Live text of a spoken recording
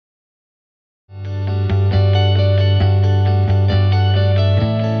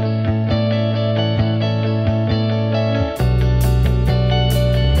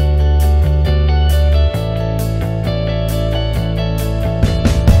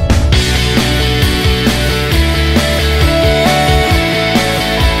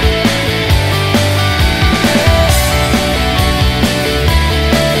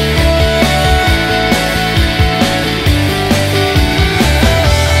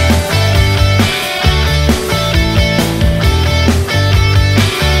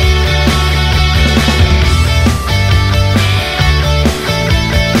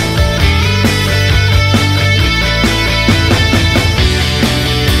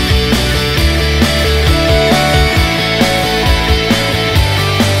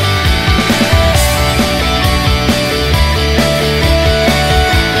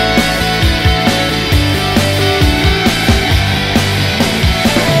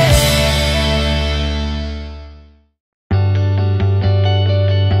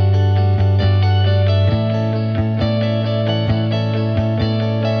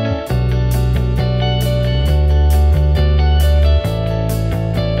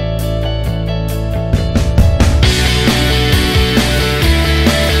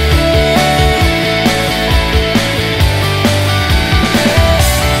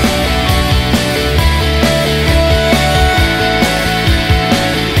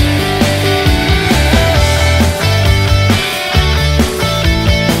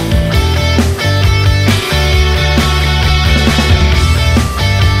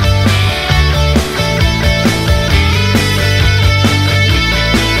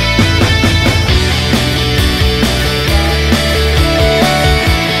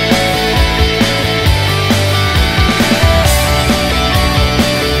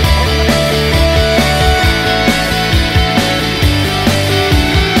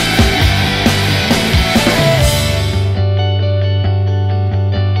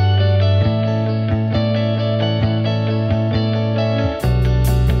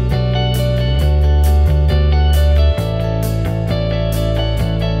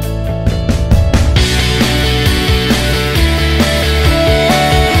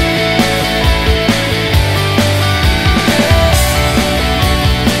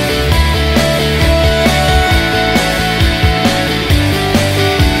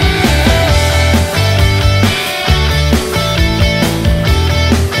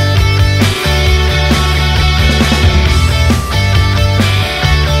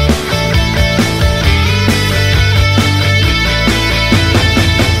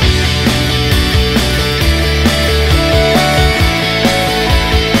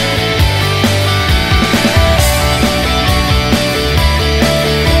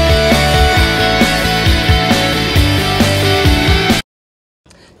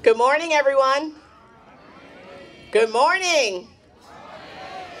Good morning, everyone. Good morning.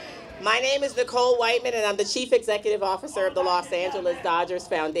 My name is Nichol Whiteman, and I'm the Chief Executive Officer of the Los Angeles Dodgers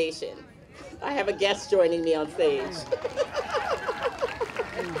Foundation. I have a guest joining me on stage.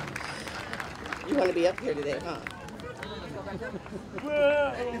 You want to be up here today, huh?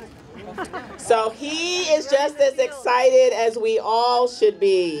 So he is just as excited as we all should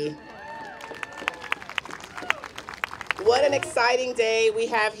be. What an exciting day we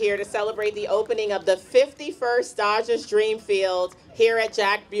have here to celebrate the opening of the 51st Dodgers Dreamfield here at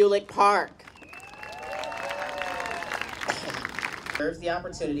Jack Bulick Park. Serves the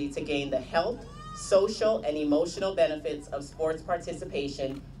opportunity to gain the health, social, and emotional benefits of sports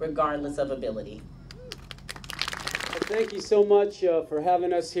participation, regardless of ability. Well, thank you so much for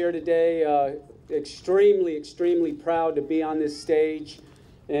having us here today. Extremely proud to be on this stage.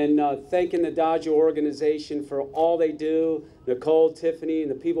 And thanking the Dodger organization for all they do, Nicole, Tiffany,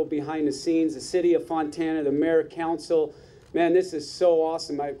 and the people behind the scenes, the city of Fontana, the mayor, council. Man, this is so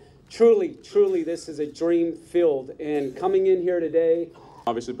awesome. Truly, this is a dream field. And coming in here today.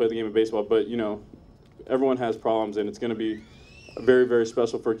 Obviously play the game of baseball, but you know, everyone has problems, and it's going to be very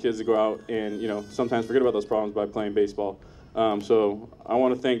special for kids to go out and, you know, sometimes forget about those problems by playing baseball. So I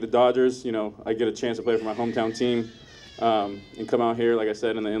want to thank the Dodgers. You know, I get a chance to play for my hometown team. And come out here, like I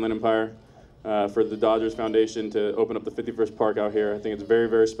said, in the Inland Empire for the Dodgers Foundation to open up the 51st park out here. I think it's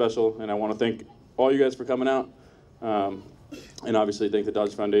very special, and I want to thank all you guys for coming out, and obviously thank the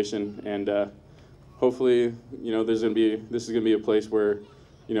Dodgers Foundation. And hopefully, you know, this is gonna be a place where,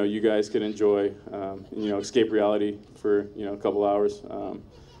 you know, you guys can enjoy, you know, escape reality for, you know, a couple hours,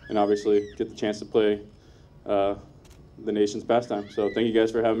 and obviously get the chance to play the nation's pastime. So thank you guys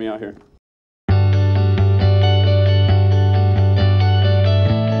for having me out here.